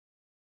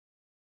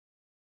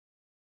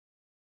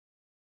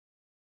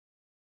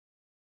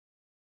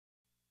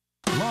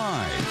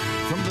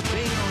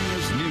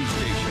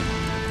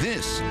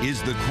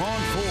is the KRON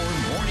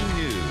 4 Morning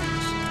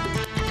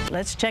News.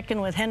 Let's check in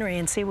with Henry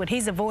and see what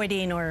he's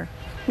avoiding or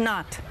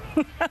not.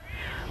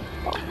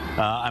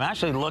 I'm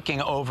actually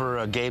looking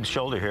over Gabe's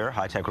shoulder here.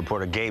 High-tech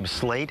reporter Gabe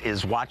Slate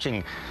is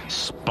watching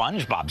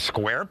Spongebob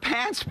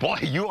Squarepants. Boy,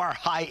 you are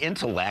high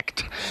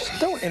intellect.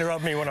 Don't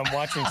interrupt me when I'm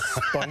watching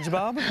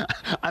SpongeBob.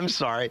 I'm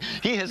sorry.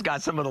 He has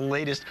got some of the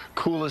latest,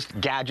 coolest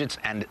gadgets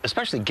and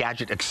especially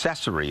gadget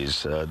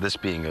accessories, this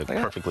being a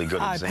perfectly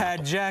good example.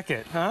 iPad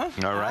jacket, huh?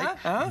 All right.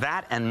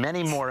 That and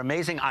many more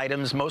amazing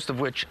items, most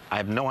of which I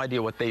have no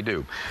idea what they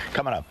do.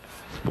 Coming up,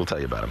 we'll tell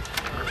you about them.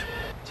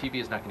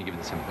 TV is not going to give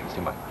you the same thing.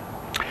 Stand by.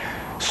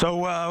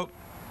 So,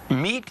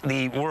 meet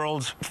the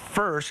world's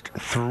first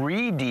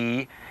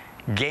 3D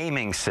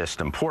gaming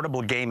system,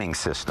 portable gaming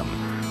system.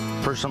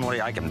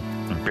 Personally, I can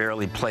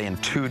barely play in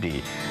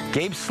 2D.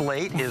 Gabe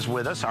Slate is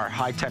with us, our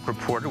high-tech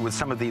reporter, with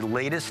some of the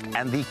latest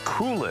and the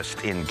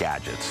coolest in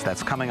gadgets.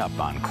 That's coming up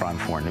on KRON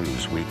 4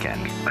 News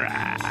Weekend.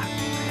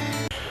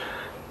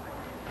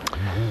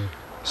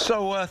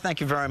 So,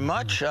 thank you very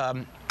much.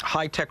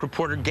 High-tech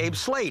reporter Gabe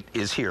Slate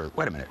is here.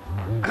 Wait a minute.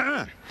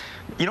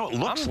 You know, it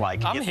looks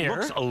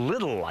looks a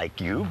little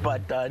like you,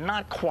 but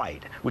not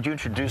quite. Would you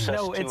introduce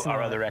us to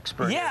our other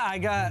expert? Yeah, I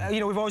got,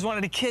 we've always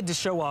wanted a kid to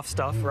show off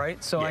stuff,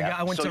 right? So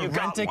I went to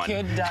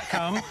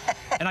rentakid.com,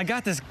 and I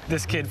got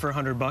this kid for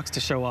 $100 to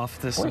show off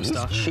this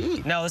stuff.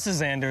 Cheap. No, this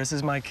is Xander. This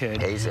is my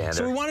kid. Hey, Xander.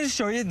 So we wanted to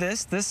show you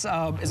this. This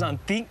is on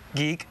Think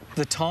Geek,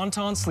 the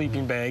Tauntaun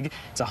sleeping bag.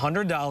 It's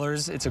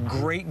 $100. It's a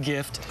great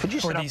gift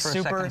for the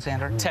super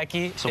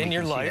techie in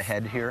your life. The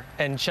head here.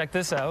 And check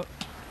this out.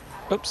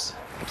 Oops.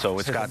 So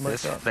it's got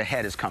this, the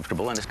head is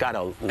comfortable, and it's got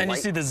a light. And you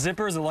see the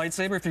zipper is a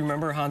lightsaber. If you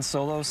remember, Han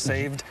Solo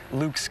saved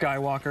Luke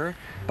Skywalker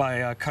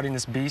by cutting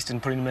this beast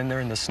and putting him in there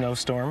in the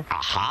snowstorm.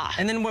 Aha!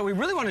 And then what we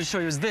really wanted to show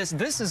you is this.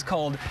 This is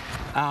called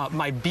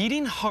My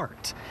Beating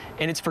Heart,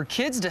 and it's for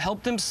kids to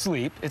help them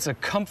sleep. It's a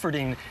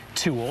comforting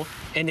tool,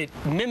 and it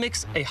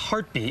mimics a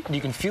heartbeat.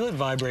 You can feel it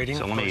vibrating.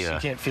 So of course, you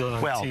can't feel it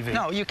on TV.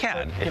 No, you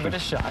can. Give it a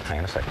shot. Hang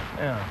on a second.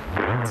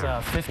 Yeah. It's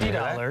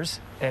 $50,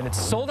 and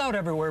it's sold out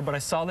everywhere, but I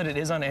saw that it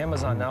is on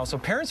Amazon now. So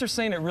parents are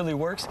saying it really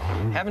works.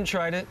 Haven't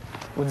tried it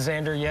with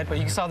Xander yet, but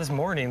you saw this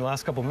morning, the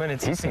last couple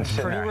minutes, he seems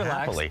pretty relaxed.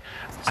 Happily.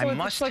 So I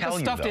must like tell you,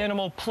 a stuffed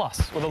animal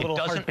plus with a little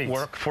heartbeat. It doesn't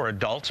work for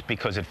adults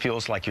because it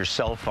feels like your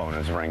cell phone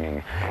is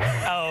ringing.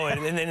 Oh,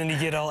 and then you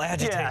get all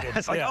agitated. Yeah,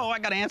 it's like, oh, I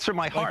got to answer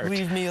my heart. Like,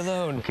 leave me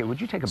alone. Okay,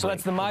 would you take a break? So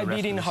that's the My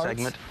Beating Heart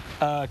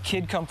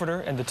kid comforter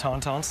and the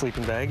Tauntaun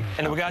sleeping bag.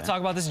 And we got to talk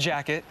about this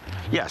jacket.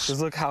 Yes.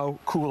 Because look how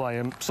cool I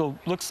am. So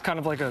looks kind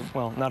of like a,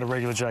 well, not a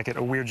regular jacket,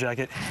 a weird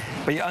jacket.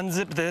 But you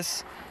unzip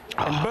this,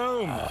 and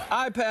boom,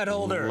 iPad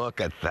holder. Look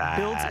at that.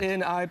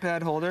 Built-in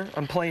iPad holder.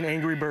 I'm playing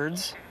Angry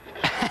Birds.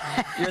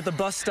 You're at the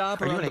bus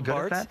stop or on the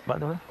BART. Good at that, by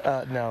the way?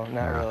 No,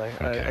 not really.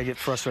 Okay. I get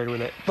frustrated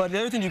with it. But the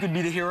other thing, you could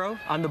be the hero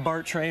on the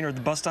BART train or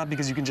the bus stop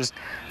because you can just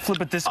flip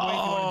it this way if you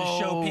wanted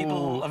to show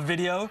people a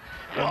video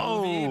or a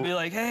movie. Be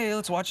like, hey,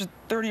 let's watch a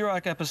 30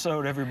 Rock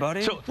episode,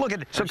 everybody. So look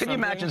at it. So can you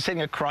imagine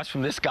sitting across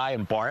from this guy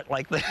in BART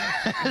like this?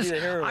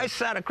 I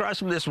sat across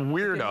from this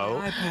weirdo.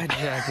 iPad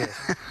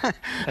jacket.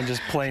 And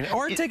just playing.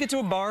 Or take it to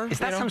a bar. Is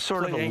that some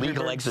sort of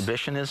illegal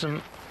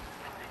exhibitionism?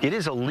 It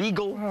is a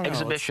legal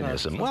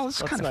exhibitionism. Well,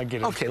 it's kind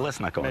of okay. Let's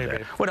not go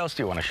there. What else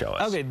do you want to show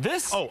us? Okay,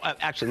 this. Oh,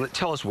 actually,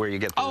 tell us where you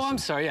get this. Oh, I'm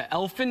sorry. Yeah,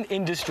 Alphyn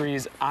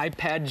Industries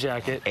iPad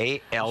jacket.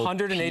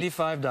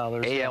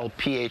 $185.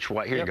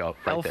 ALPHY. Here you go.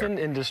 Right Alphyn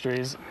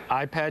Industries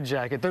iPad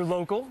jacket. They're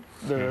local.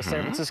 They're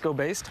San Francisco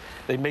based.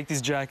 They make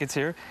these jackets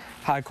here.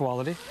 High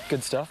quality.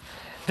 Good stuff.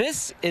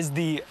 This is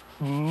the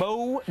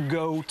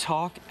Mogo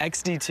Talk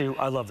XD2.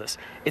 I love this.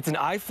 It's an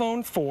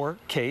iPhone 4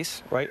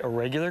 case, right? A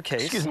regular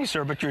case. Excuse me,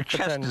 sir, but your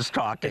chest is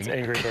talking. It's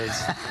Angry Birds.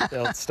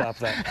 They'll stop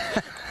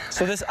that.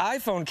 So this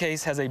iPhone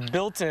case has a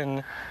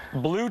built-in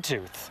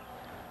Bluetooth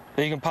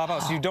that you can pop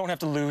out so you don't have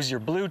to lose your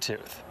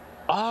Bluetooth.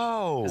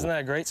 Oh. Isn't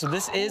that great? So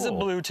this is a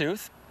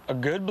Bluetooth, a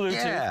good Bluetooth.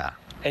 Yeah.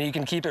 And you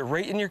can keep it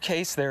right in your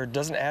case there. It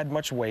doesn't add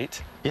much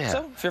weight. Yeah.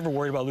 So if you're ever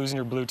worried about losing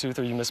your Bluetooth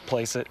or you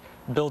misplace it,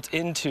 built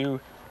into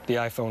the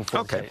iPhone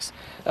 4 case.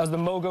 That was the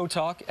Mogo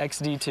Talk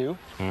XD2.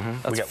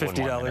 That's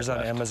 $50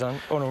 on Amazon.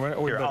 Oh,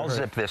 no, here, I'll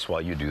zip this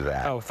while you do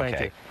that. Oh, thank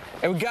you.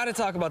 And we got to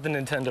talk about the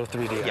Nintendo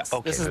 3DS. Yeah,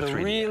 okay, this is the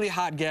really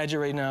hot gadget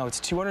right now. It's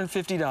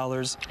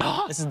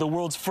 $250. This is the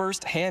world's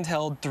first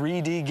handheld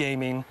 3D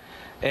gaming.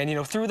 And, you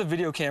know, through the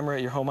video camera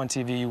at your home on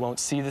TV, you won't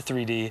see the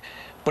 3D.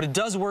 But it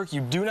does work.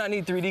 You do not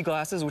need 3D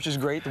glasses, which is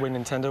great, the way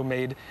Nintendo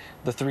made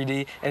the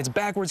 3D. And it's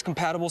backwards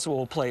compatible, so it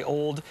will play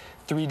old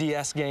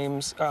 3DS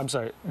games. I'm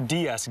sorry,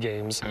 DS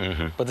games.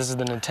 But this is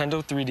the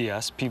Nintendo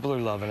 3DS. People are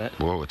loving it.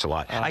 Whoa, it's a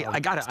lot.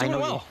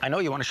 I know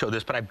you want to show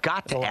this, but I've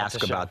got to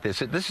ask about this.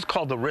 This is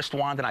called the wrist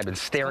wand, and I've been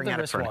staring at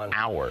it for an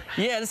hour.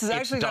 Yeah, this is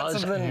actually not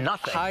something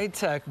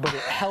high-tech, but it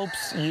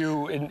helps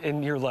you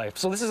in your life.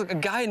 So this is a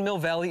guy in Mill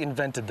Valley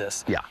invented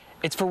this. Yeah.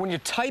 It's for when you're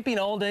typing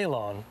all day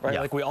long, right?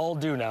 Like we all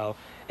do now.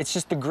 It's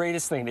just the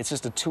greatest thing. It's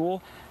just a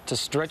tool to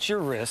stretch your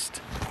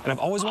wrist. And I've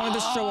always wanted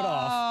to show it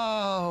off.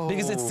 Oh.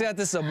 Because it's got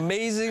this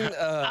amazing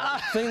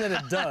thing that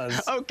it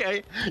does.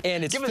 Okay.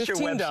 And it's Give us your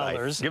website.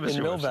 $15 Give us in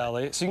your Mill website.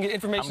 Valley. So you can get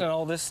information on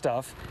all this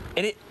stuff.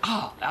 And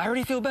I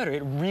already feel better.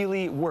 It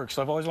really works.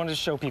 So I've always wanted to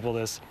show people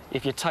this.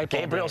 If you type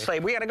Gabriel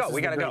Slate, we gotta go.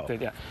 We gotta go.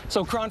 Yeah.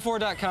 So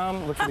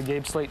KRON4.com, look for the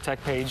Gabe Slate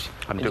Tech page.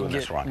 I'm and you doing can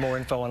this get wrong. more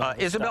info on all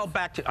this Isabel, stuff.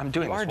 back to I'm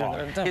doing You this are wrong.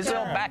 doing it.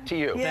 Isabel, back to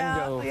you.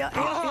 Yeah, go.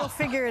 you'll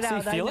figure it See,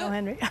 out. I feel know, it?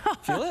 Henry.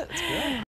 Feel it? It's good.